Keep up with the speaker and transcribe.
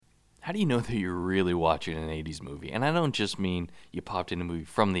How do you know that you're really watching an 80s movie? And I don't just mean you popped in a movie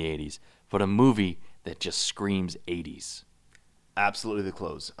from the 80s, but a movie that just screams 80s. Absolutely the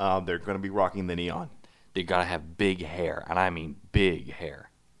clothes. They're going to be rocking the neon. They gotta have big hair, and I mean big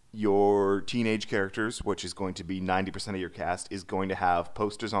hair. Your teenage characters, which is going to be 90% of your cast, is going to have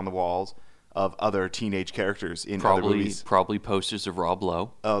posters on the walls of other teenage characters in other movies. Probably posters of Rob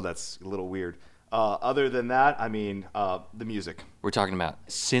Lowe. Oh, that's a little weird. Other than that, I mean, the music. We're talking about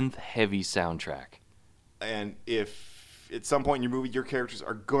synth-heavy soundtrack. And if at some point in your movie your characters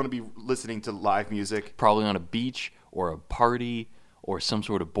are going to be listening to live music. Probably on a beach or a party or some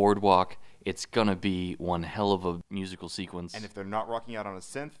sort of boardwalk. It's going to be one hell of a musical sequence. And if they're not rocking out on a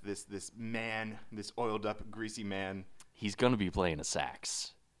synth, this man, this oiled up, greasy man. He's going to be playing a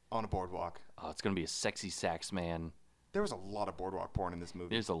sax. On a boardwalk. It's going to be a sexy sax man. There was a lot of boardwalk porn in this movie.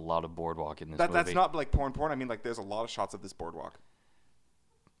 There's a lot of boardwalk in this movie. That's not like porn. I mean, like, there's a lot of shots of this boardwalk.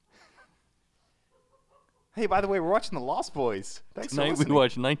 Hey, by the way, we're watching The Lost Boys. Thanks Tonight for listening. we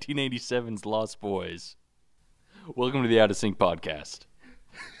watch 1987's Lost Boys. Welcome to the Out of Sync podcast.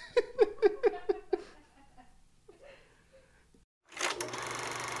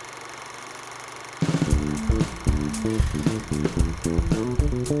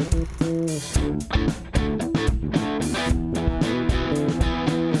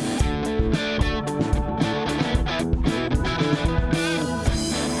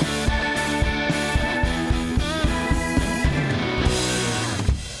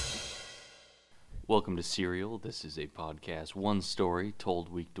 Welcome to Serial. This is a podcast, one story told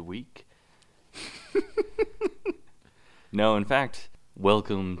week to week. No, in fact,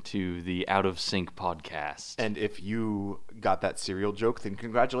 welcome to the Out of Sync podcast. And if you got that Serial joke, then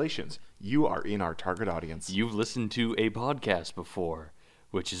congratulations. You are in our target audience. You've listened to a podcast before,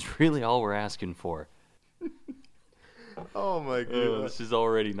 which is really all we're asking for. Oh my god. This is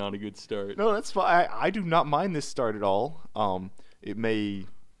already not a good start. No, that's fine. I do not mind this start at all. It may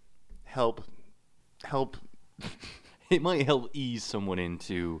help. It might help ease someone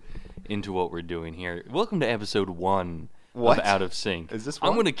into what we're doing here. Welcome to episode 1 What? of Out of Sync. Is this I'm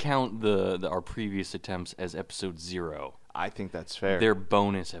one? going to count our previous attempts as episode 0. I think that's fair. They're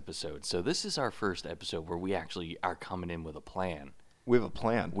bonus episodes. So this is our first episode where we actually are coming in with a plan. We have a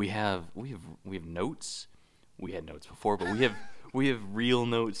plan. We have notes. We had notes before, but we have real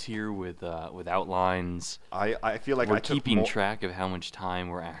notes here with outlines. I feel like We're I took keeping track of how much time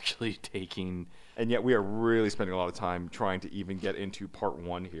we're actually taking. and yet we are really spending a lot of time trying to even get into part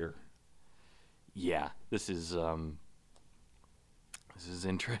 1 here. Yeah, this is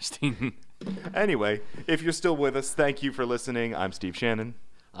interesting. Anyway, if you're still with us, thank you for listening. I'm Steve Shannon.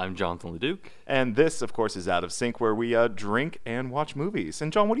 I'm Jonathan LeDuc. And this, of course, is Out of Sync, where we drink and watch movies.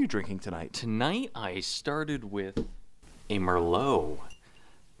 And John, what are you drinking tonight? Tonight I started with a Merlot.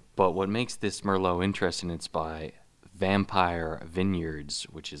 But what makes this Merlot interesting, it's by Vampire Vineyards,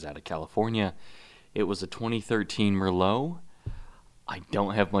 which is out of California. It was a 2013 Merlot. I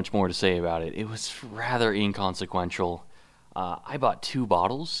don't have much more to say about it. It was rather inconsequential. I bought 2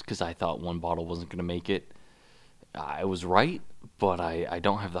 bottles because I thought 1 bottle wasn't going to make it. I was right, but I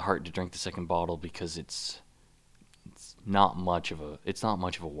don't have the heart to drink the second bottle because it's not much of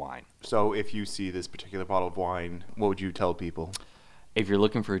a wine. So if you see this particular bottle of wine, what would you tell people? If you're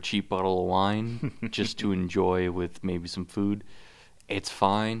looking for a cheap bottle of wine just to enjoy with maybe some food, it's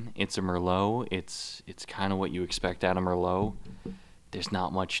fine. It's a Merlot. It's kind of what you expect out of Merlot. There's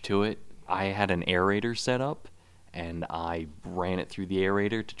not much to it. I had an aerator set up, and I ran it through the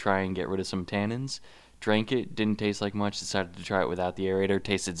aerator to try and get rid of some tannins. Drank it, didn't taste like much, decided to try it without the aerator,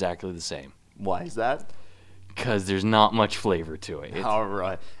 tastes exactly the same. Why is that? Because there's not much flavor to it. All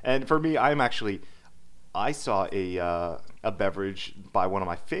right. And for me, I saw a beverage by one of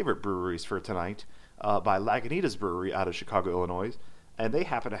my favorite breweries for tonight, by Lagunitas Brewery out of Chicago, Illinois. And they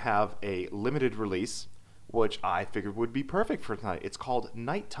happen to have a limited release, which I figured would be perfect for tonight. It's called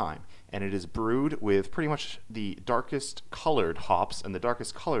Nighttime, and it is brewed with pretty much the darkest colored hops and the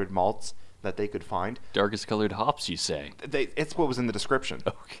darkest colored malts that they could find. Darkest colored hops, you say? It's what was in the description.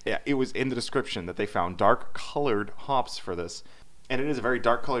 Okay. Yeah, it was in the description that they found dark colored hops for this. And it is a very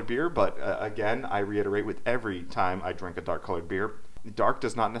dark colored beer, but again, I reiterate with every time I drink a dark colored beer, dark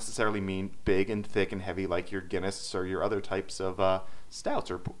does not necessarily mean big and thick and heavy like your Guinness or your other types of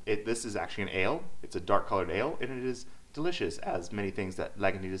stouts. This is actually an ale. It's a dark colored ale, and it is delicious, as many things that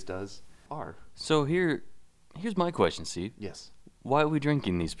Lagunitas does are. So here's my question, Steve. Yes. Why are we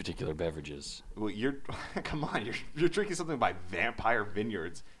drinking these particular beverages? Well, come on, you're drinking something by Vampire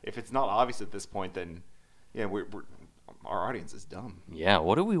Vineyards. If it's not obvious at this point, then yeah, our audience is dumb. Yeah,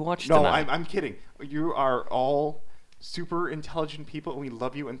 what do we watch No, tonight? I'm kidding. You are all super intelligent people, and we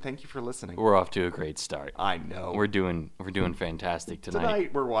love you, and thank you for listening. We're off to a great start. I know. We're doing fantastic tonight.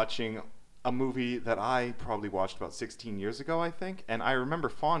 Tonight we're watching a movie that I probably watched about 16 years ago, I think, and I remember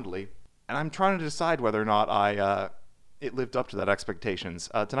fondly. And I'm trying to decide whether or not it lived up to that expectations.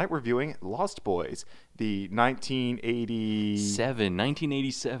 Tonight we're viewing Lost Boys, the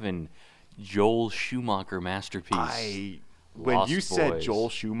 1987 Joel Schumacher masterpiece. When Lost you said Boys. Joel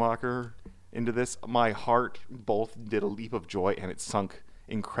Schumacher into this, my heart both did a leap of joy and it sunk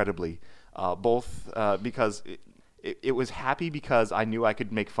incredibly. Both because it was happy because I knew I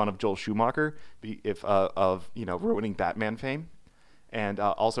could make fun of Joel Schumacher of ruining Batman fame. And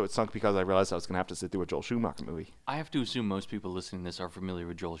also it sunk because I realized I was going to have to sit through a Joel Schumacher movie. I have to assume most people listening to this are familiar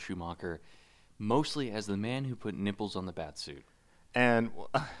with Joel Schumacher, mostly as the man who put nipples on the Batsuit. And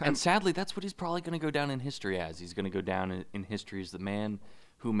sadly, that's what he's probably going to go down in history as. He's going to go down in history as the man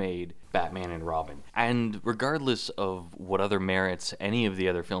who made Batman and Robin. And regardless of what other merits any of the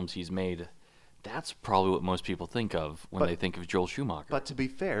other films he's made, that's probably what most people think of when they think of Joel Schumacher. But to be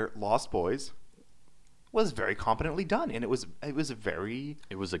fair, Lost Boys was very competently done, and it was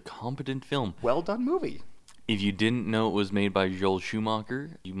a competent film. well done movie. If you didn't know it was made by Joel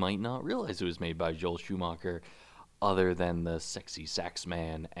Schumacher, you might not realize it was made by Joel Schumacher, other than the sexy sax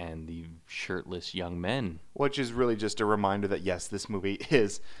man and the shirtless young men. Which is really just a reminder that, yes, this movie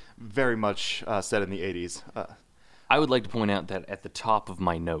is very much set in the 80s. I would like to point out that at the top of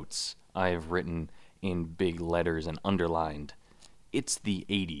my notes, I have written in big letters and underlined, it's the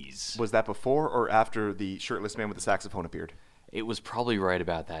 80s. Was that before or after the shirtless man with the saxophone appeared? It was probably right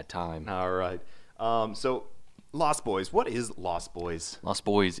about that time. All right. So, Lost Boys. What is Lost Boys? Lost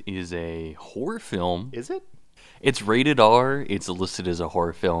Boys is a horror film. Is it? It's rated R. It's listed as a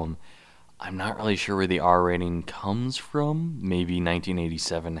horror film. I'm not really sure where the R rating comes from. Maybe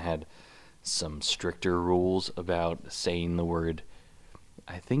 1987 had some stricter rules about saying the word.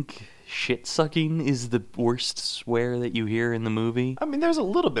 I think shit-sucking is the worst swear that you hear in the movie. I mean, there's a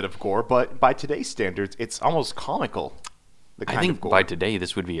little bit of gore, but by today's standards, it's almost comical. I think by today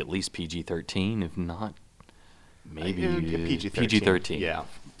this would be at least PG-13, if not maybe PG-13. Yeah,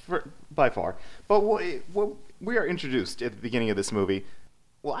 by far. But we are introduced at the beginning of this movie.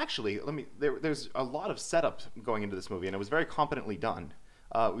 Well, actually, there's a lot of setup going into this movie, and it was very competently done.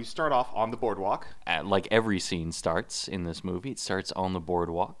 We start off on the boardwalk. Like every scene starts in this movie, it starts on the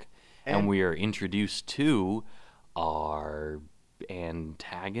boardwalk, and we are introduced to our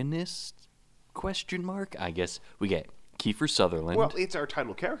antagonist, ? I guess we get Kiefer Sutherland. Well, it's our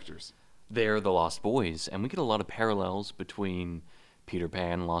title characters. They're the Lost Boys, and we get a lot of parallels between Peter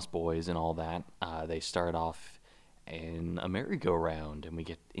Pan, Lost Boys, and all that. They start off in a merry-go-round, and we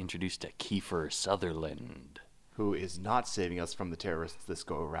get introduced to Kiefer Sutherland. Who is not saving us from the terrorists this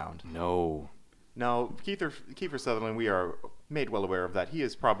go-around. No, Kiefer Sutherland, we are made well aware of that. He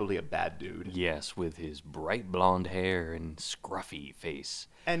is probably a bad dude. Yes, with his bright blonde hair and scruffy face.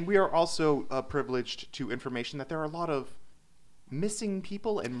 And we are also privileged to information that there are a lot of missing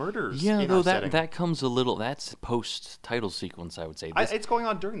people and murders. Yeah, in though our setting. that comes a little. That's post-title sequence, I would say. It's going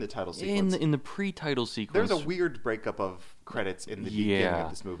on during the title sequence. In the pre-title sequence, there's a weird breakup of credits in the beginning of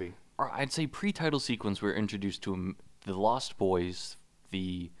this movie. Or I'd say pre-title sequence, we're introduced to the Lost Boys,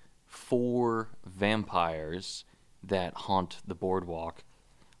 the 4 vampires that haunt the boardwalk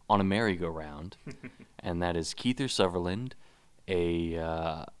on a merry-go-round, and that is Kiefer Sutherland,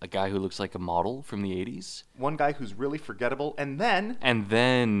 a guy who looks like a model from the 80s. One guy who's really forgettable, and then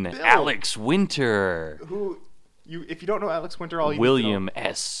Bill, Alex Winter. Who, if you don't know Alex Winter, all you William need to know,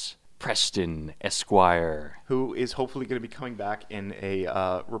 S. Preston, Esquire. Who is hopefully going to be coming back in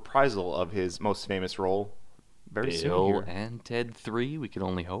a reprisal of his most famous role very soon Bill here. and Ted 3, we can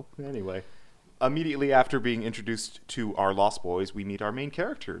only hope. Anyway, immediately after being introduced to our Lost Boys, we meet our main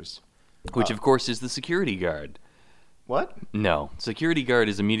characters. Which, of course, is the security guard. What? No. Security guard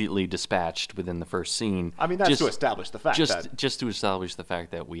is immediately dispatched within the first scene. I mean, that's to establish the fact that... Just to establish the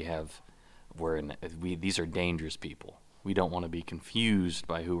fact that these are dangerous people. We don't want to be confused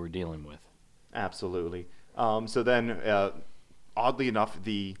by who we're dealing with. Absolutely. So then, oddly enough,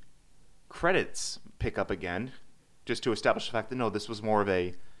 the credits pick up again, just to establish the fact that, no, this was more of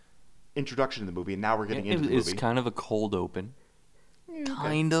a introduction to the movie, and now we're getting into the movie. It's kind of a cold open. Okay.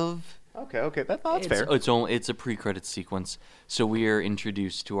 Kind of. Okay, that's fair. It's a pre-credit sequence. So we are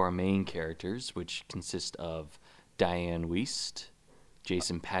introduced to our main characters, which consist of Diane Wiest,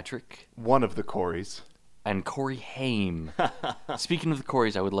 Jason Patric, one of the Coreys, and Corey Haim. Speaking of the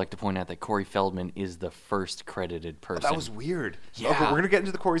Coreys, I would like to point out that Corey Feldman is the first credited person. That was weird. Yeah. Okay, we're going to get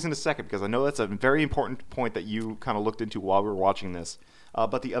into the Coreys in a second, because I know that's a very important point that you kind of looked into while we were watching this.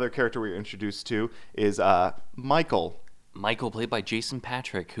 But the other character we're introduced to is Michael. Michael, played by Jason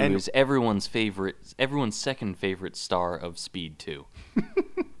Patric, who And- is everyone's second favorite star of Speed 2.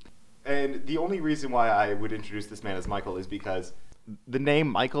 And the only reason why I would introduce this man as Michael is because the name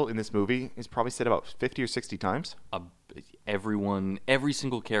Michael in this movie is probably said about 50 or 60 times. Every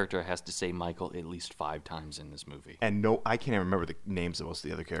single character has to say Michael at least 5 times in this movie. And no, I can't even remember the names of most of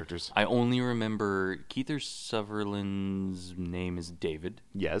the other characters. I only remember Keith Sutherland's name is David.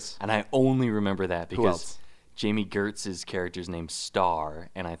 Yes. And I only remember that Who because else? Jamie Gertz's character's name's Star,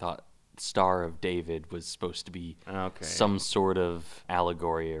 and I thought Star of David was supposed to be Okay. some sort of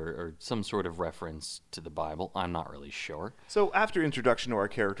allegory or some sort of reference to the Bible. I'm not really sure. So after introduction to our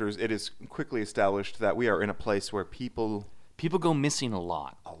characters, it is quickly established that we are in a place where people... People go missing a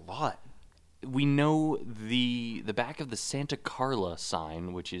lot. A lot. We know the back of the Santa Carla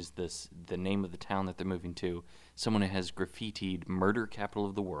sign, which is the name of the town that they're moving to. Someone has graffitied "Murder Capital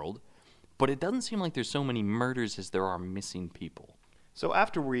of the World," but it doesn't seem like there's so many murders as there are missing people. So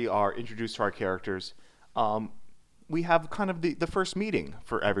after we are introduced to our characters, we have kind of the first meeting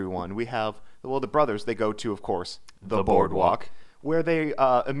for everyone. We have, well, the brothers, they go to, of course, the boardwalk, where they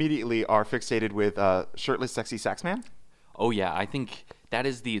immediately are fixated with shirtless, sexy sax man. Oh yeah, I think that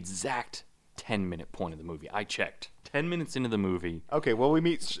is the exact 10-minute point of the movie. I checked. 10 minutes into the movie. Okay, well, we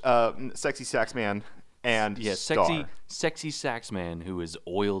meet sexy sax man and Yeah, Star. sexy sax man who is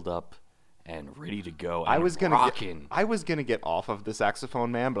oiled up and ready to go. And I was gonna rocking. I was gonna get off of the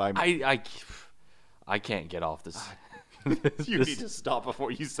saxophone man, but I can't get off this. you need to stop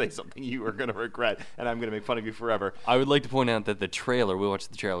before you say something you are gonna regret, and I'm gonna make fun of you forever. I would like to point out that the trailer, we watched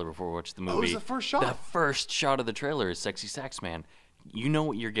the trailer before we watched the movie. Oh, it was the first shot. The first shot of the trailer is Sexy Sax Man. You know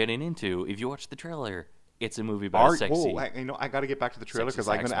what you're getting into if you watch the trailer. It's a movie about sexy. Whoa, I got to get back to the trailer Sexy because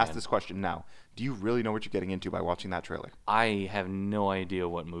I'm sax going to ask man. this question now. Do you really know what you're getting into by watching that trailer? I have no idea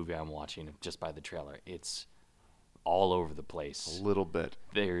what movie I'm watching just by the trailer. It's all over the place. A little bit.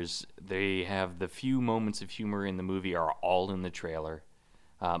 They have the few moments of humor in the movie are all in the trailer,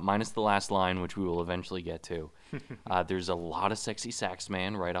 minus the last line, which we will eventually get to. There's a lot of sexy sax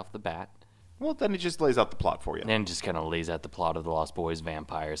man right off the bat, Well, then it just lays out the plot for you. and just kind of lays out the plot of the Lost Boys,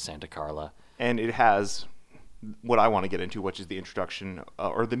 vampires, Santa Carla. And it has what I want to get into, which is the introduction,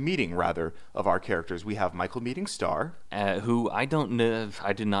 or the meeting, rather, of our characters. We have Michael meeting Star. Who I don't know.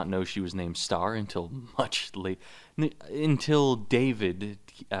 I did not know she was named Star until much late. Until David,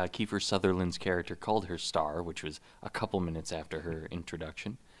 Kiefer Sutherland's character, called her Star, which was a couple minutes after her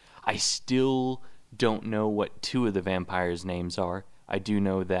introduction. I still don't know what 2 of the vampires' names are. I do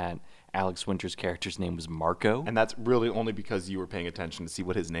know that Alex Winter's character's name was Marco. And that's really only because you were paying attention to see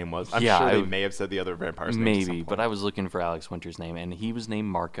what his name was. I'm Yeah, sure they I- may have said the other vampire's name. Maybe, but I was looking for Alex Winter's name, and he was named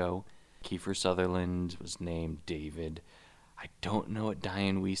Marco. Kiefer Sutherland was named David. I don't know what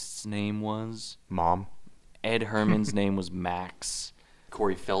Diane Weist's name was. Mom. Ed Herman's name was Max.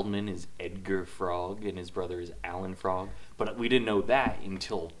 Corey Feldman is Edgar Frog, and his brother is Alan Frog. But we didn't know that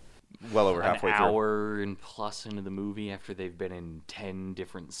until Well over an halfway through. hour and plus into the movie after they've been in 10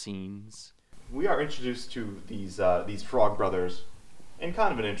 different scenes. We are introduced to these Frog brothers in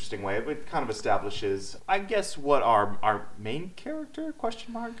kind of an interesting way. It kind of establishes, I guess, what our main character,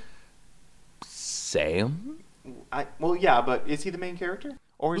 question mark? Sam? Well, yeah, but is he the main character?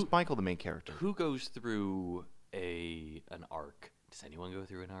 Or is Michael the main character? Who goes through an arc? Does anyone go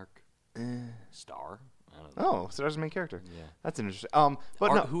through an arc? Star? I don't know. Oh, Star's the main character. Yeah. That's interesting.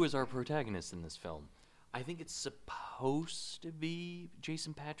 But no. Who is our protagonist in this film? I think it's supposed to be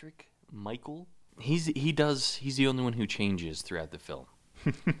Jason Patric, Michael. He's the only one who changes throughout the film.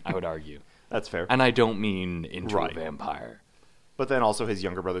 I would argue, That's fair. and I don't mean into Right. a vampire. But then also his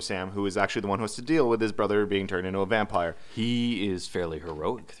younger brother Sam, who is actually the one who has to deal with his brother being turned into a vampire. He is fairly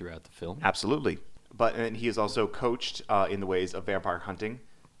heroic throughout the film Absolutely. And he is also coached in the ways of vampire hunting.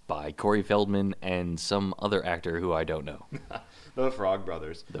 by Corey Feldman and some other actor who I don't know. The Frog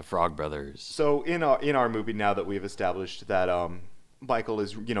brothers. The Frog Brothers. So in our movie, now that we've established that Michael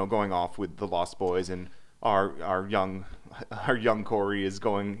is going off with the Lost Boys, and our young Corey is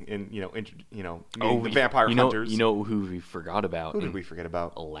going in meeting the vampire hunters. You know who we forgot about? Who did we forget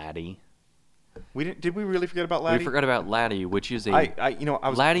about? Laddie. Did we really forget about Laddie? We forgot about Laddie, which is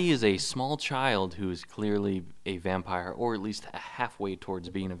Laddie is a small child who is clearly a vampire, or at least halfway towards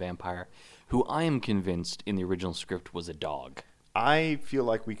being a vampire, who I am convinced in the original script was a dog. I feel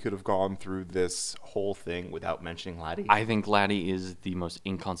like we could have gone through this whole thing without mentioning Laddie. I think Laddie is the most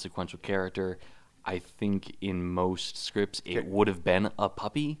inconsequential character. I think in most scripts it would have been a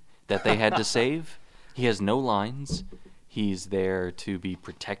puppy that they had to save. He has no lines. He's there to be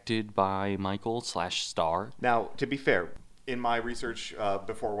protected by Michael / Star. Now, to be fair, In my research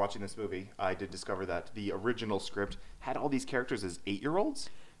before watching this movie, I did discover that the original script had all these characters as 8-year-olds.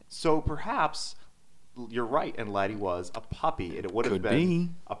 So perhaps you're right, and Laddie was a puppy, and it would have Could been be.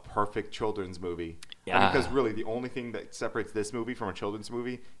 a perfect children's movie. Yeah. Because really, the only thing that separates this movie from a children's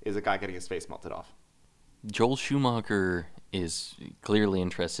movie is a guy getting his face melted off. Joel Schumacher is clearly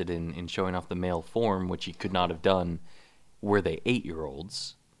interested in showing off the male form, which he could not have done were they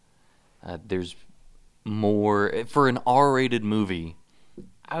 8-year-olds. There's more... For an R-rated movie,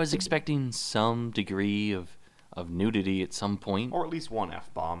 I was expecting some degree of nudity at some point. Or at least one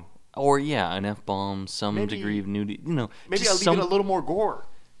F-bomb. Or, yeah, an F-bomb, some Maybe- degree of nudity. You know, Maybe just I'll some, leave it a little more gore.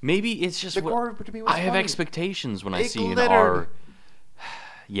 Maybe it's just... The what- gore to me was I have funny. expectations when I It see an glittered. R...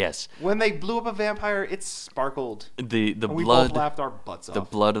 Yes. When they blew up a vampire, it sparkled. The And we blood... both laughed our butts off. The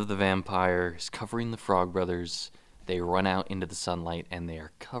blood of the vampire is covering the Frog Brothers. They run out into the sunlight and they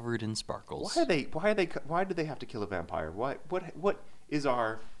are covered in sparkles. Why do they have to kill a vampire? What is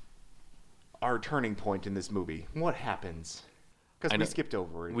our turning point in this movie? What happens? Because I we know- skipped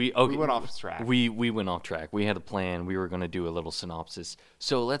over it. We went off track. We went off track. We had a plan. We were going to do a little synopsis.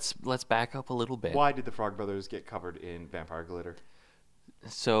 So let's back up a little bit. Why did the Frog Brothers get covered in vampire glitter?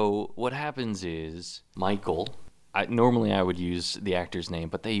 So what happens is Michael. Normally I would use the actor's name,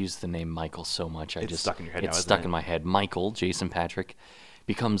 but they use the name Michael so much. It's stuck in your head now, It's isn't stuck it? in my head. Michael, Jason Patrick,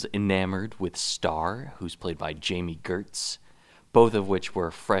 becomes enamored with Star, who's played by Jamie Gertz, both of which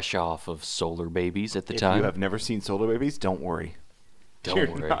were fresh off of Solar Babies at the If time. you have never seen Solar Babies, don't worry. Don't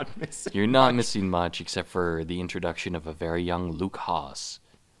You're worry. not missing You're not much. missing much except for the introduction of a very young Luke Haas.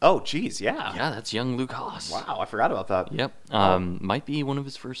 Oh, geez, yeah. Yeah, that's young Luke Haas. Wow, I forgot about that. Yep. Might be one of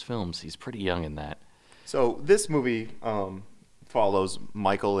his first films. He's pretty young in that. So this movie follows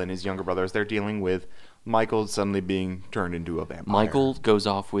Michael and his younger brother as they're dealing with Michael suddenly being turned into a vampire. Michael goes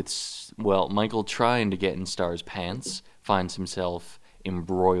off with, Michael trying to get in Star's pants, finds himself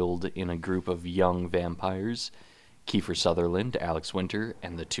embroiled in a group of young vampires. Kiefer Sutherland, Alex Winter,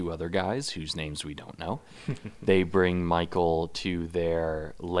 and the two other guys, whose names we don't know. They bring Michael to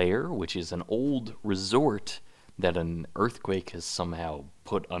their lair, which is an old resort that an earthquake has somehow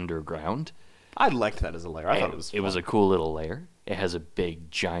put underground. I liked that as a layer. I thought it was fun. It was a cool little lair. It has a big,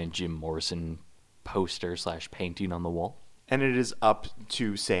 giant Jim Morrison poster / painting on the wall. And it is up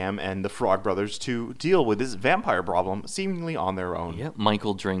to Sam and the Frog Brothers to deal with this vampire problem seemingly on their own. Yeah,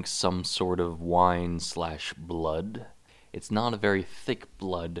 Michael drinks some sort of wine / blood. It's not a very thick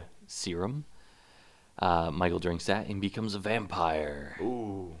blood serum. Michael drinks that and becomes a vampire.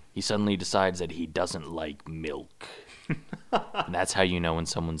 Ooh. He suddenly decides that he doesn't like milk. And that's how you know when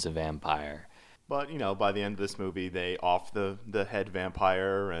someone's a vampire. But, by the end of this movie, they off the head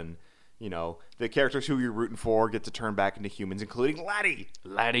vampire and, the characters who you're rooting for get to turn back into humans, including Laddie.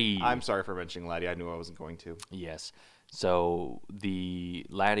 Laddie! I'm sorry for mentioning Laddie. I knew I wasn't going to. Yes. So the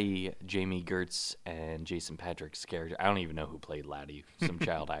Laddie, Jamie Gertz, and Jason Patrick's character, I don't even know who played Laddie, some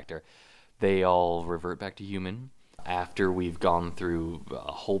child actor, they all revert back to human after we've gone through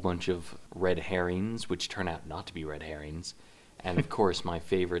a whole bunch of red herrings, which turn out not to be red herrings. And of course, my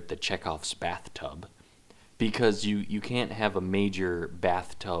favorite, the Chekhov's bathtub. Because you can't have a major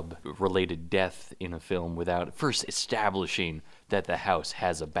bathtub-related death in a film without first establishing that the house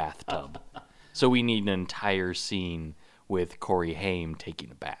has a bathtub. So we need an entire scene with Corey Haim taking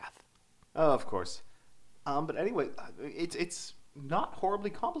a bath. Oh, of course. But anyway, it's not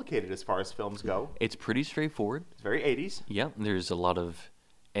horribly complicated as far as films go. It's pretty straightforward. It's very 80s. Yep, there's a lot of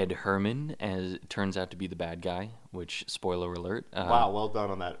Ed Herman, as it turns out to be the bad guy, which, spoiler alert. Wow, well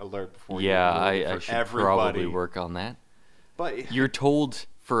done on that alert before Yeah, you I for should everybody. probably work on that. But You're told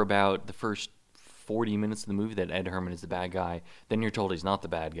for about the first 40 minutes of the movie that Ed Herman is the bad guy. Then you're told he's not the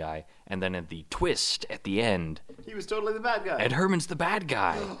bad guy. And then at the twist at the end, he was totally the bad guy. Ed Herman's the bad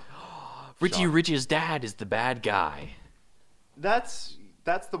guy. Richie Shock. Rich's dad is the bad guy. That's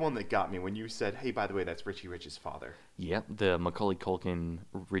the one that got me when you said, "Hey, by the way, that's Richie Rich's father." Yep, the Macaulay Culkin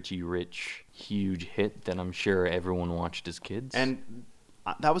Richie Rich huge hit that I'm sure everyone watched as kids. And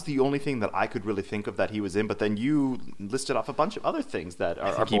that was the only thing that I could really think of that he was in. But then you listed off a bunch of other things that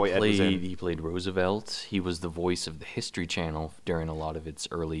our boy Ed was in. He played Roosevelt. He was the voice of the History Channel during a lot of its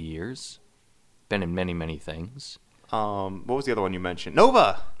early years. Been in many, many things. What was the other one you mentioned?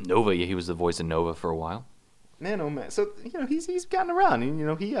 Nova. Nova, yeah, he was the voice of Nova for a while. Man, oh man. So he's gotten around,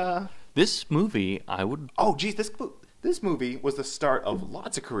 and he. This movie, I would... Oh, geez, this movie was the start of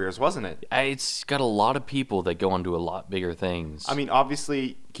lots of careers, wasn't it? It's got a lot of people that go on to a lot bigger things. I mean,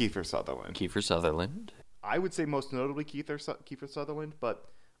 obviously Kiefer Sutherland. Kiefer Sutherland. I would say most notably Kiefer Sutherland, but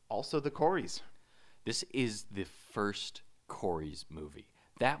also the Coreys. This is the first Corey's movie.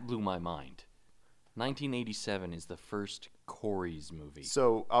 That blew my mind. 1987 is the first Corey's movie.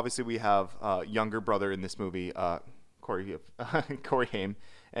 So obviously we have younger brother in this movie, Corey Corey Haim,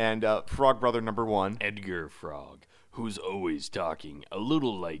 and Frog Brother number 1, Edgar Frog, who's always talking, a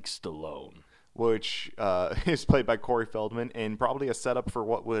little like Stallone. which is played by Corey Feldman, and probably a setup for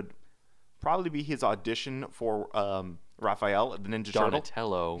what would probably be his audition for Raphael, the Ninja Turtle.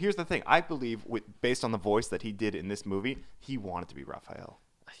 Donatello. Here's the thing: I believe, based on the voice that he did in this movie, he wanted to be Raphael.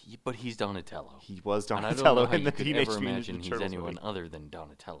 But he's Donatello. He was And I Donatello don't know how in the you could Teenage ever Mutant imagine Ninja he's Turtles anyone movie. other than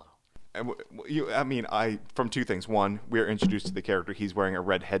Donatello. And from two things. One, we are introduced to the character. He's wearing a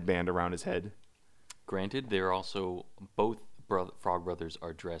red headband around his head. Granted, they're also both Frog Brothers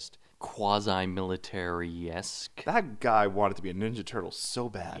are dressed quasi-military-esque. That guy wanted to be a Ninja Turtle so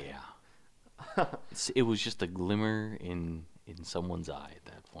bad. Yeah. It was just a glimmer in someone's eye at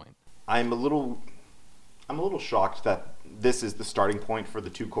that point. I'm a little shocked that this is the starting point for the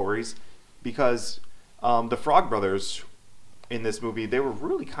two Coreys, because the Frog Brothers in this movie, they were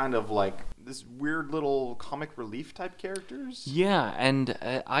really kind of like this weird little comic relief type characters. Yeah, and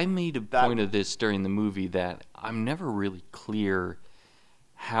I made a point of this during the movie that I'm never really clear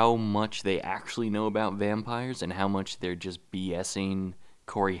how much they actually know about vampires and how much they're just BSing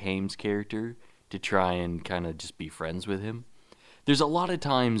Corey Haim's character to try and kind of just be friends with him. There's a lot of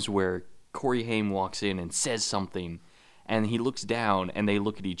times where Corey Haim walks in and says something, and he looks down, and they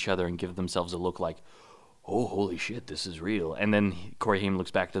look at each other and give themselves a look like, oh, holy shit, this is real. And then Corey Haim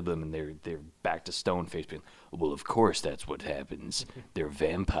looks back to them, and they're back to stone face being, well, of course that's what happens. They're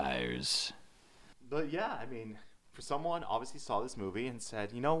vampires. But yeah, I mean, for someone obviously saw this movie and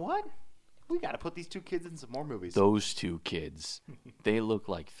said, you know what? We got to put these two kids in some more movies. Those two kids, they look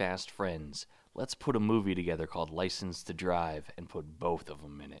like fast friends. Let's put a movie together called License to Drive and put both of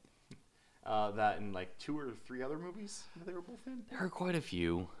them in it. That and like 2 or 3 other movies that they were both in? There are quite a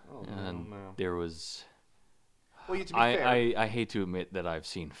few. Oh, no. There was... Well, to be fair, I hate to admit that I've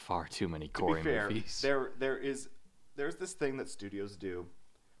seen far too many Corey movies. there's this thing that studios do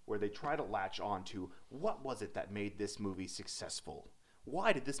where they try to latch on to what was it that made this movie successful?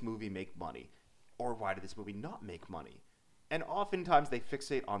 Why did this movie make money? Or why did this movie not make money? And oftentimes they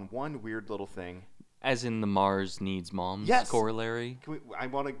fixate on one weird little thing. As in the Mars Needs Moms corollary? I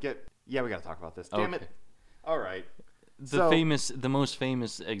want to get... Yeah, we got to talk about this. Damn it. All right. The most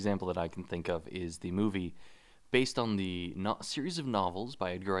famous example that I can think of is the movie based on the series of novels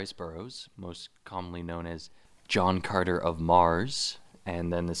by Edgar Rice Burroughs, most commonly known as John Carter of Mars,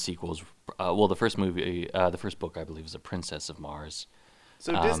 and then the sequels. The first book I believe is A Princess of Mars.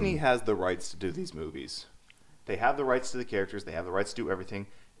 So Disney has the rights to do these movies. They have the rights to the characters. They have the rights to do everything,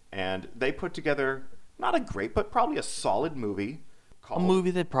 and they put together not a great, but probably a solid movie. A movie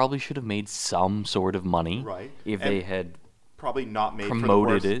that probably should have made some sort of money, right? If they had probably not made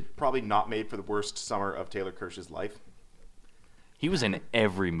promoted it. Probably not made for the worst summer of Taylor Kirsch's life. He was in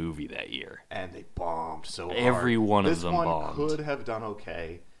every movie that year, and they bombed so hard. Every one of them bombed. This one could have done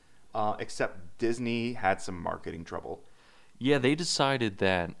okay, except Disney had some marketing trouble. Yeah, they decided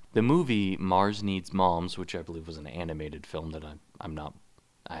that the movie Mars Needs Moms, which I believe was an animated film that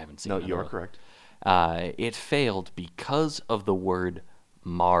I haven't seen. No, you're correct. It failed because of the word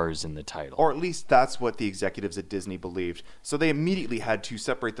Mars in the title. Or at least that's what the executives at Disney believed. So they immediately had to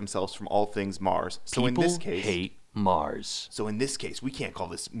separate themselves from all things Mars. So People in this case, hate Mars. So in this case, we can't call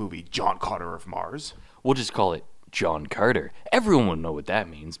this movie John Carter of Mars. We'll just call it John Carter. Everyone would know what that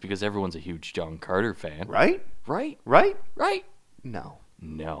means because everyone's a huge John Carter fan. Right? Right? Right? Right? No.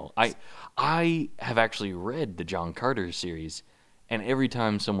 No. I have actually read the John Carter series, and every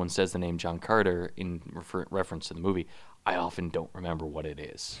time someone says the name John Carter in reference to the movie, I often don't remember what it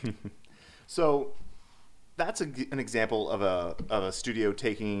is. So that's an example of a studio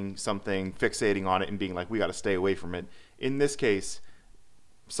taking something, fixating on it, and being like, we got to stay away from it. In this case,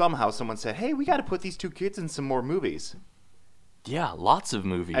 somehow someone said, hey, we got to put these two kids in some more movies. Yeah, lots of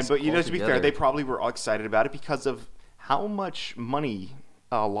movies. But to be fair, they probably were all excited about it because of how much money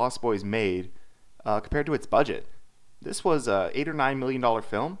Lost Boys made compared to its budget. This was a $8 or $9 million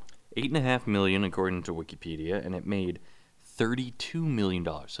film. $8.5 million according to Wikipedia, and it made $32 million.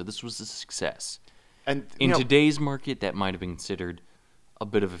 So this was a success. And in today's market, that might have been considered a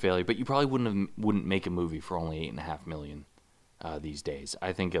bit of a failure, but you probably wouldn't make a movie for only $8.5 million these days.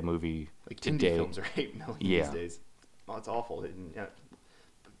 I think a movie today, indie films are $8 million these days. Oh, it's awful.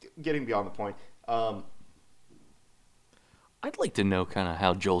 Getting beyond the point. I'd like to know kind of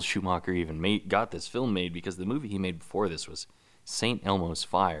how Joel Schumacher even got this film made, because the movie he made before this was St. Elmo's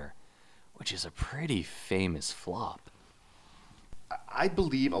Fire, which is a pretty famous flop. I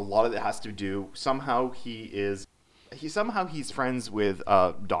believe a lot of it has to do somehow he's friends with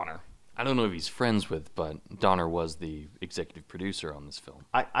Donner. I don't know if he's friends with, but Donner was the executive producer on this film.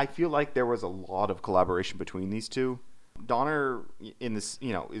 I feel like there was a lot of collaboration between these two. Donner in this,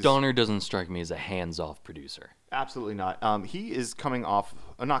 is Donner doesn't strike me as a hands-off producer. absolutely not. He is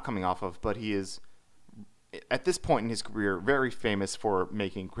not coming off of, but he is at this point in his career very famous for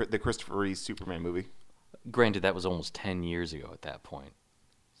making the Christopher Reeve Superman movie. Granted, that was almost 10 years ago at that point.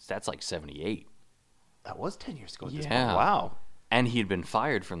 So that's like 78. That was 10 years ago at this Yeah. point. Wow. And he had been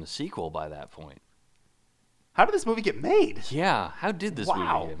fired from the sequel by that point. How did this movie get made? Yeah, how did this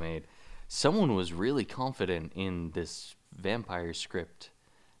Wow. movie get made? Someone was really confident in this vampire script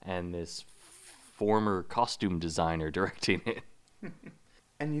and this former costume designer directing it.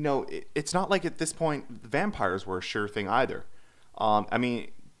 And it's not like at this point vampires were a sure thing either.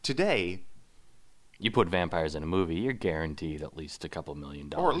 Today, You put vampires in a movie, you're guaranteed at least a couple $1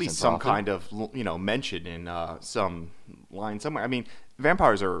 million. or at least in some profit. kind of mention in some line somewhere. I mean,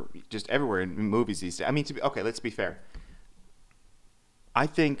 vampires are just everywhere in movies these days. I mean, let's be fair. I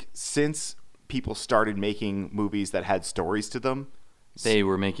think since people started making movies that had stories to them, They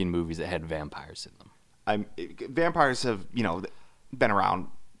were making movies that had vampires in them. vampires have been around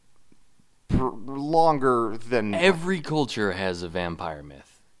longer than Every culture has a vampire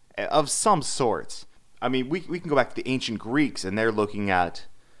myth. of some sorts. I mean, we can go back to the ancient Greeks, and they're looking at,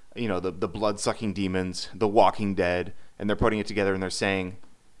 the blood-sucking demons, the Walking Dead, and they're putting it together, and they're saying,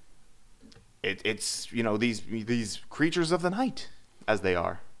 it's these creatures of the night, as they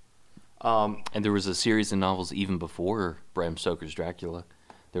are. And there was a series of novels even before Bram Stoker's Dracula.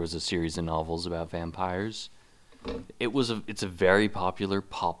 There was a series of novels about vampires. It's a very popular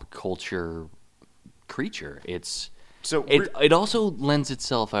pop culture creature. It also lends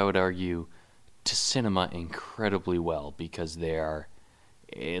itself, I would argue, to cinema incredibly well because they are,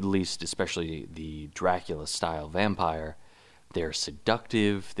 at least especially the Dracula style vampire, they're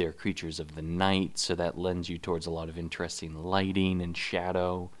seductive, they're creatures of the night, so that lends you towards a lot of interesting lighting and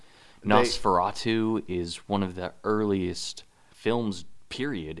shadow. Nosferatu is one of the earliest films,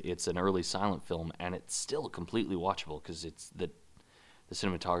 period. It's an early silent film, and it's still completely watchable because the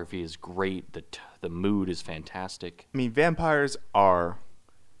cinematography is great, the mood is fantastic. I mean, vampires are,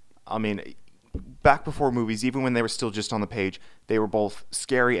 back before movies, even when they were still just on the page, they were both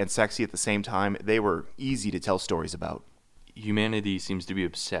scary and sexy at the same time. They were easy to tell stories about. Humanity seems to be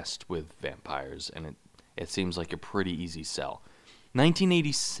obsessed with vampires, and it seems like a pretty easy sell.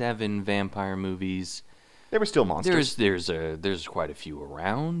 1987 vampire movies. They were still monsters. There's quite a few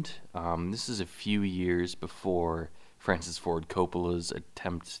around. This is a few years before Francis Ford Coppola's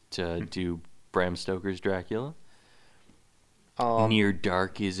attempt to do Bram Stoker's Dracula. Near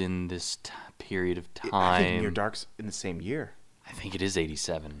Dark is in this period of time. I think Near Dark's in the same year. I think it is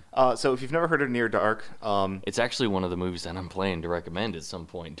 87. So if you've never heard of Near Dark, it's actually one of the movies that I'm planning to recommend at some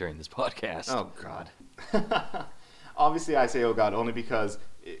point during this podcast. Oh, God. Obviously, I say, oh, God, only because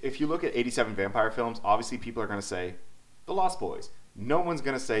if you look at 87 vampire films, obviously people are going to say The Lost Boys. No one's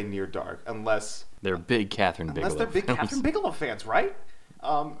going to say Near Dark unless they're big Catherine Bigelow Unless they're big fans. Catherine Bigelow fans, right?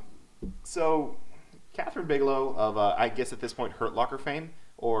 So Catherine Bigelow of, I guess at this point, Hurt Locker fame,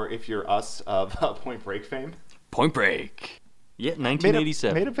 or if you're us, of Point Break fame. Point Break. Yeah,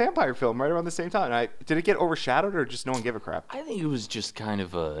 1987. Made a vampire film right around the same time. Did it get overshadowed, or just no one gave a crap? I think it was just kind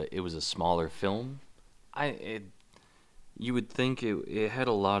of a smaller film. You would think it had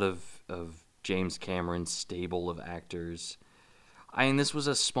a lot of James Cameron's stable of actors. This was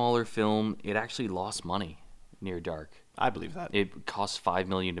a smaller film. It actually lost money, Near Dark. I believe that. It cost $5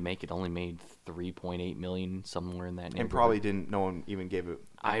 million to make. It only made $3.8 million, somewhere in that neighborhood. And probably no one even gave it.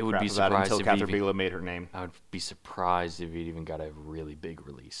 I would be crap about it surprised until if Catherine Bigelow made her name. I would be surprised if it even got a really big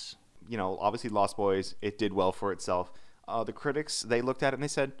release. Obviously Lost Boys, it did well for itself. The critics, they looked at it and they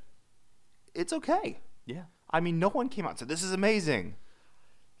said, it's okay. Yeah. No one came out and said, this is amazing.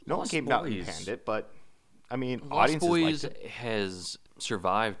 No one Lost came out and Boys. panned it, but, Lost audiences Boys liked it. has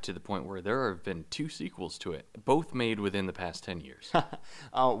survived to the point where there have been 2 sequels to it, both made within the past 10 years.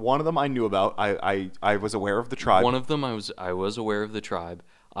 One of them I knew about. I was aware of the tribe. One of them I was aware of the tribe.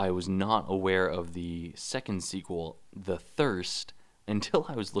 I was not aware of the second sequel, The Thirst, until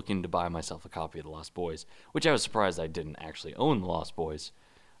I was looking to buy myself a copy of The Lost Boys, which I was surprised I didn't actually own The Lost Boys.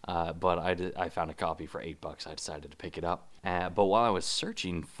 But I found a copy for $8. I decided to pick it up. But while I was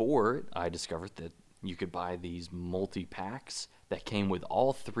searching for it, I discovered that you could buy these multi-packs that came with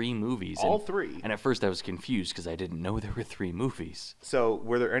all 3 movies. All 3? And at first I was confused because I didn't know there were 3 movies. So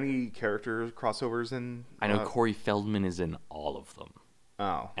were there any character crossovers in... I know Corey Feldman is in all of them.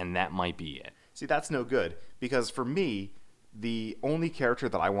 Oh. And that might be it. See, that's no good. Because for me, the only character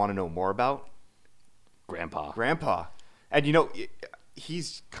that I want to know more about... Grandpa. And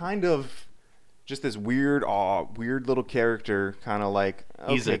he's kind of just this weird little character, kind of like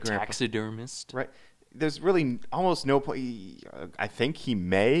He's a Grandpa. taxidermist. Right. There's really almost no I think he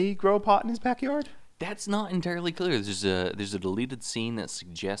may grow a pot in his backyard. That's not entirely clear. There's a deleted scene that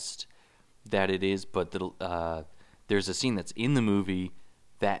suggests that it is, but there's a scene that's in the movie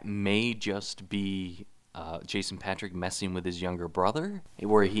that may just be Jason Patric messing with his younger brother,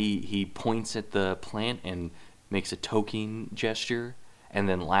 where he points at the plant and makes a token gesture and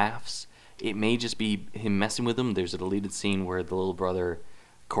then laughs. It may just be him messing with him. There's a deleted scene where the little brother,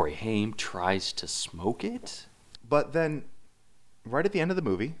 Corey Haim, tries to smoke it. But then, right at the end of the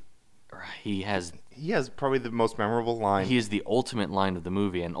movie, he has probably the most memorable line. He is the ultimate line of the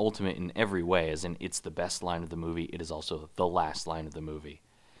movie, and ultimate in every way, as in it's the best line of the movie. It is also the last line of the movie.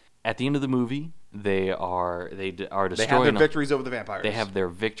 At the end of the movie, they are destroying. They have their victories over the vampires. They have their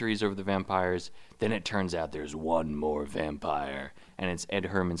victories over the vampires. Then it turns out there's one more vampire, and it's Ed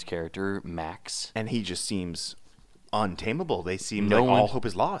Herman's character, Max. And he just seems untamable. They seem like all hope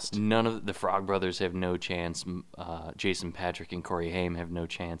is lost. None of the Frog Brothers have no chance. Jason Patric and Corey Haim have no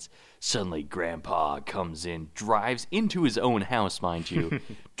chance. Suddenly, Grandpa comes in, drives into his own house, mind you,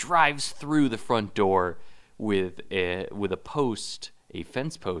 drives through the front door with a post. A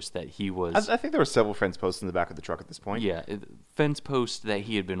fence post that he was... I think there were several fence posts in the back of the truck at this point. Yeah, fence post that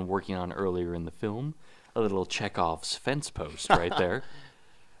he had been working on earlier in the film. A little Chekhov's fence post right there.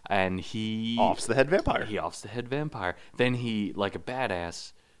 And he... offs the head vampire. He offs the head vampire. Then he, like a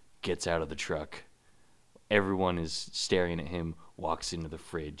badass, gets out of the truck. Everyone is staring at him, walks into the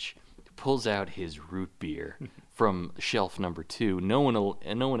fridge, pulls out his root beer from shelf number 2. No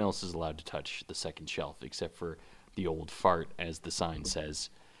one else is allowed to touch the second shelf except for... the old fart, as the sign says,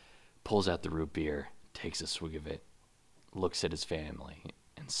 pulls out the root beer, takes a swig of it, looks at his family,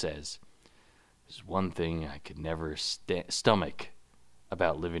 and says, "There's one thing I could never stomach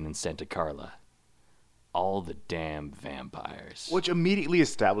about living in Santa Carla. All the damn vampires." Which immediately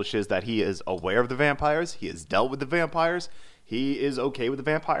establishes that he is aware of the vampires, he has dealt with the vampires, he is okay with the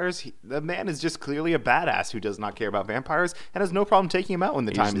vampires. The man is just clearly a badass who does not care about vampires and has no problem taking him out when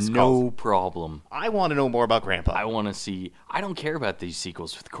the time is called. No problem. I want to know more about Grandpa. I don't care about these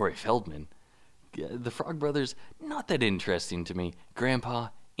sequels with Corey Feldman. The Frog Brothers, not that interesting to me. Grandpa,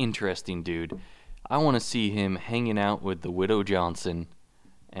 interesting dude. I want to see him hanging out with the Widow Johnson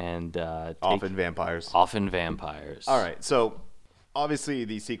and often vampires. Often vampires. All right, so obviously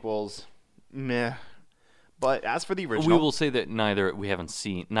these sequels, meh. But as for the original, we will say that neither of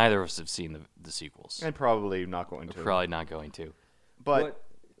us have seen the sequels. And probably not going to. Probably not going to. But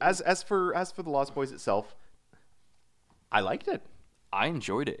as for the Lost Boys itself, I liked it. I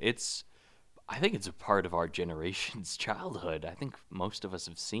enjoyed it. I think it's a part of our generation's childhood. I think most of us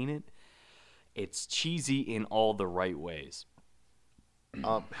have seen it. It's cheesy in all the right ways.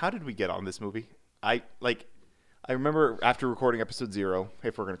 How did we get on this movie? I remember after recording episode 0,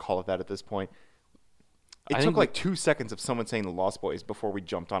 if we're going to call it that at this point, it took like 2 seconds of someone saying the Lost Boys before we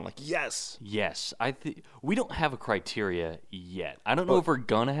jumped on. Like, yes. Yes. We don't have a criteria yet. I don't know if we're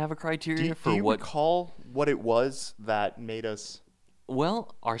going to have a criteria for what... Do you what... recall what it was that made us...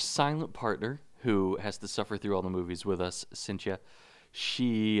 Well, our silent partner, who has to suffer through all the movies with us, Cynthia,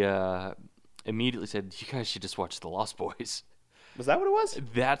 she immediately said, "You guys should just watch The Lost Boys." Was that what it was?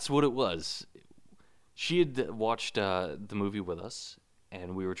 That's what it was. She had watched the movie with us,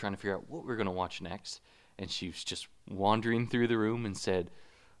 and we were trying to figure out what we were going to watch next. And she was just wandering through the room and said,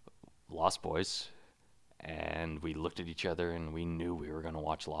 "Lost Boys." And we looked at each other and we knew we were going to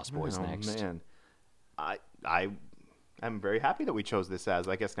watch Lost Boys next. Oh, man. I'm very happy that we chose this as,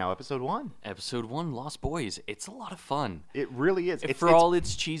 I guess, now episode 1. Episode 1, Lost Boys. It's a lot of fun. It really is. For all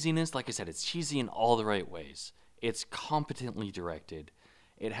its cheesiness, like I said, it's cheesy in all the right ways. It's competently directed.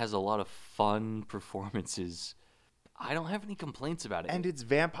 It has a lot of fun performances. I don't have any complaints about it. And it's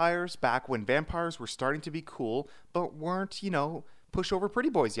vampires back when vampires were starting to be cool, but weren't, pushover pretty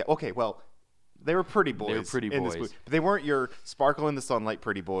boys yet. Okay, well, they were pretty boys. They were pretty boys. But they weren't your sparkle in the sunlight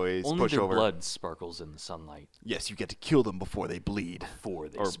pretty boys. Only pushover. their blood sparkles in the sunlight. Yes, you get to kill them before they bleed. Before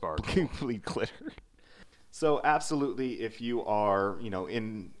they sparkle. Bleed glitter. So absolutely, if you are,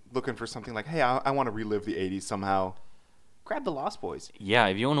 in looking for something like, hey, I want to relive the 80s somehow, grab The Lost Boys. Yeah,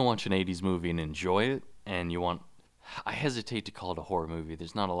 if you want to watch an 80s movie and enjoy it, and you want... I hesitate to call it a horror movie.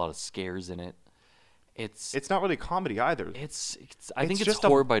 There's not a lot of scares in it. It's not really comedy either. I think it's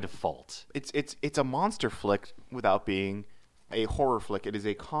horror by default. It's a monster flick without being a horror flick. It is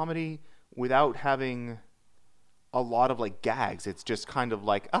a comedy without having a lot of gags. It's just kind of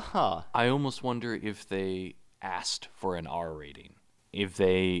like, I almost wonder if they asked for an R rating. if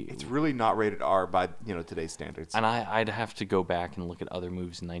they... It's really not rated R by, today's standards. And I'd have to go back and look at other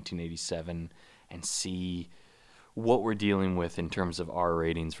movies in 1987 and see what we're dealing with in terms of R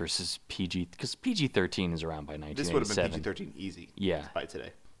ratings versus PG, because PG-13 is around by 1987. This would have been PG-13 easy. Yeah. By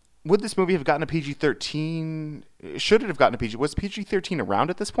today. Would this movie have gotten a PG-13? Should it have gotten a PG? Was PG-13 around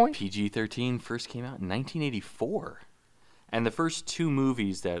at this point? PG-13 first came out in 1984. And the first two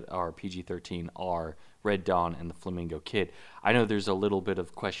movies that are PG-13 are Red Dawn and The Flamingo Kid. I know there's a little bit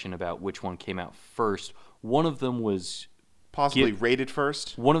of question about which one came out first. One of them was... Possibly rated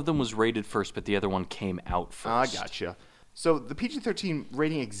first? One of them was rated first, but the other one came out first. I gotcha. So the PG-13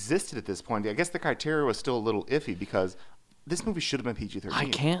 rating existed at this point. I guess the criteria was still a little iffy because this movie should have been PG-13. I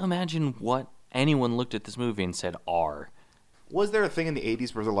can't imagine what anyone looked at this movie and said R. Was there a thing in the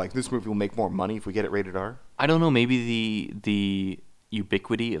 80s where they're like, this movie will make more money if we get it rated R? I don't know. Maybe the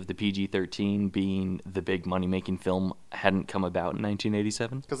ubiquity of the PG-13 being the big money-making film hadn't come about in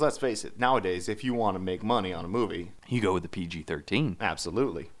 1987. Because let's face it, nowadays, if you want to make money on a movie... You go with the PG-13.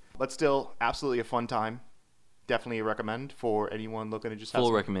 Absolutely. But still, absolutely a fun time. Definitely a recommend for anyone looking to just have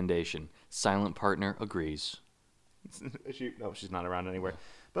Full recommendation. Silent Partner agrees. No, she's not around anywhere.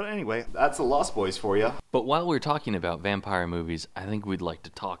 But anyway, that's the Lost Boys for you. But while we're talking about vampire movies, I think we'd like to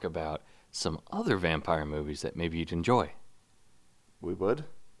talk about some other vampire movies that maybe you'd enjoy. We would?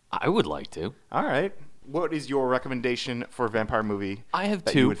 I would like to. All right. What is your recommendation for a vampire movie? I have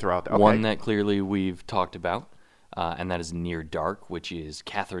that two. You would throw out there? Okay. One that clearly we've talked about, and that is Near Dark, which is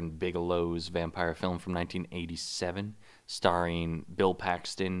Catherine Bigelow's vampire film from 1987, starring Bill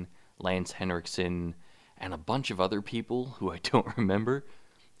Paxton, Lance Henriksen, and a bunch of other people who I don't remember.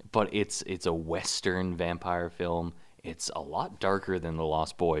 But it's a Western vampire film. It's a lot darker than The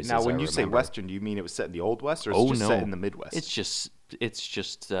Lost Boys. Now, when you say Western, do you mean it was set in the Old West, or is it just set in the Midwest?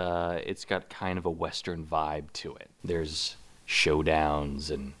 It's got kind of a Western vibe to it. There's showdowns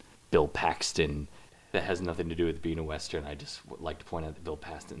and Bill Paxton. That has nothing to do with being a Western. I just would like to point out that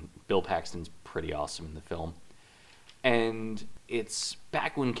Bill Paxton's pretty awesome in the film. And it's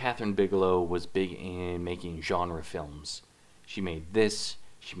back when Catherine Bigelow was big in making genre films. She made this.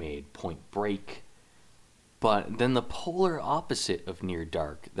 She made Point Break. But then the polar opposite of Near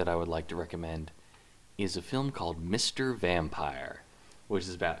Dark that I would like to recommend is a film called Mr. Vampire, which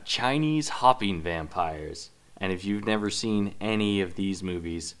is about Chinese hopping vampires. And if you've never seen any of these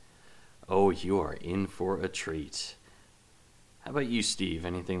movies, oh, you are in for a treat. How about you, Steve?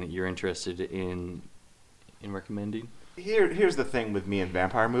 Anything that you're interested in recommending? Here's the thing with me and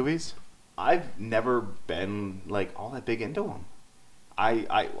vampire movies. I've never been like all that big into them.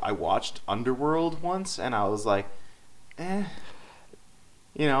 I watched Underworld once, and I was like, and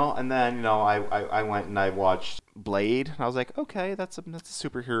then, I went and I watched Blade, and I was like, okay, that's a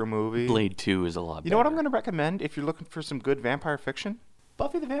superhero movie. Blade 2 is a lot better. You know what I'm going to recommend if you're looking for some good vampire fiction?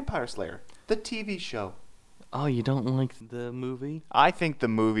 Buffy the Vampire Slayer, the TV show. Oh, you don't like the movie? I think the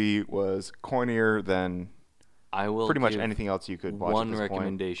movie was cornier than pretty much anything else you could watch. One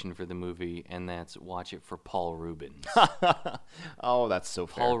recommendation for the movie, and that's watch it for Paul Rubens. Oh, that's so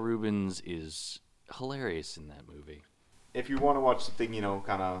fair. Paul Rubens is hilarious in that movie. If you want to watch something,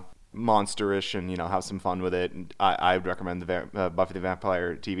 kind of monsterish and, have some fun with it, I would recommend the Buffy the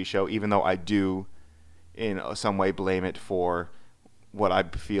Vampire TV show, even though I do in some way blame it for what I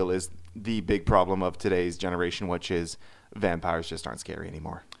feel is the big problem of today's generation, which is vampires just aren't scary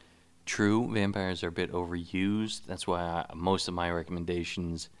anymore. True, vampires are a bit overused. That's why most of my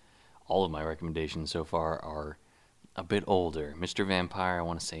recommendations, all of my recommendations so far, are a bit older. Mr. Vampire, I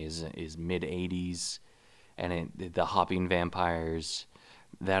want to say, is mid-'80s, and the hopping vampires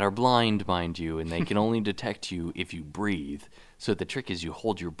that are blind, mind you, and they can only detect you if you breathe. So the trick is you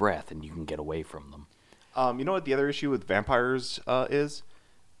hold your breath and you can get away from them. You know what the other issue with vampires is?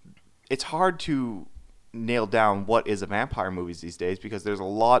 It's hard to nail down what is a vampire movies these days because there's a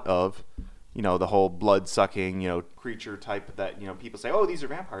lot of, the whole blood-sucking, creature type that, people say, oh, these are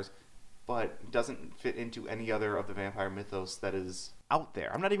vampires, but doesn't fit into any other of the vampire mythos that is out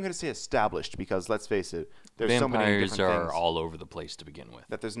there. I'm not even going to say established because, let's face it, there's so many different things. Vampires are all over the place to begin with.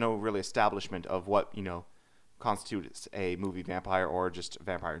 That there's no really establishment of what, constitutes a movie vampire or just a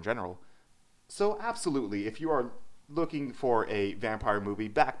vampire in general. So absolutely, if you are looking for a vampire movie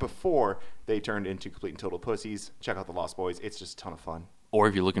back before they turned into complete and total pussies, check out The Lost Boys. It's just a ton of fun. Or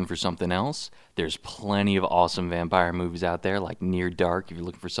if you're looking for something else, there's plenty of awesome vampire movies out there, like Near Dark. If you're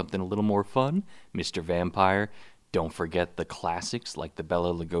looking for something a little more fun, Mr. Vampire. Don't forget the classics, like the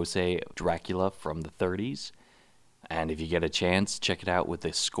Bela Lugosi Dracula from the 30s. And if you get a chance, check it out with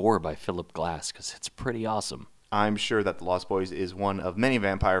a score by Philip Glass, because it's pretty awesome. I'm sure that The Lost Boys is one of many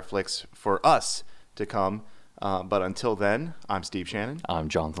vampire flicks for us to come. But until then, I'm Steve Shannon. I'm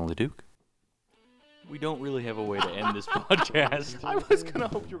Jonathan LeDuc. We don't really have a way to end this podcast. I was going to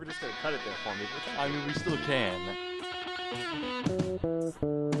hope you were just going to cut it there for me. I mean, we still can.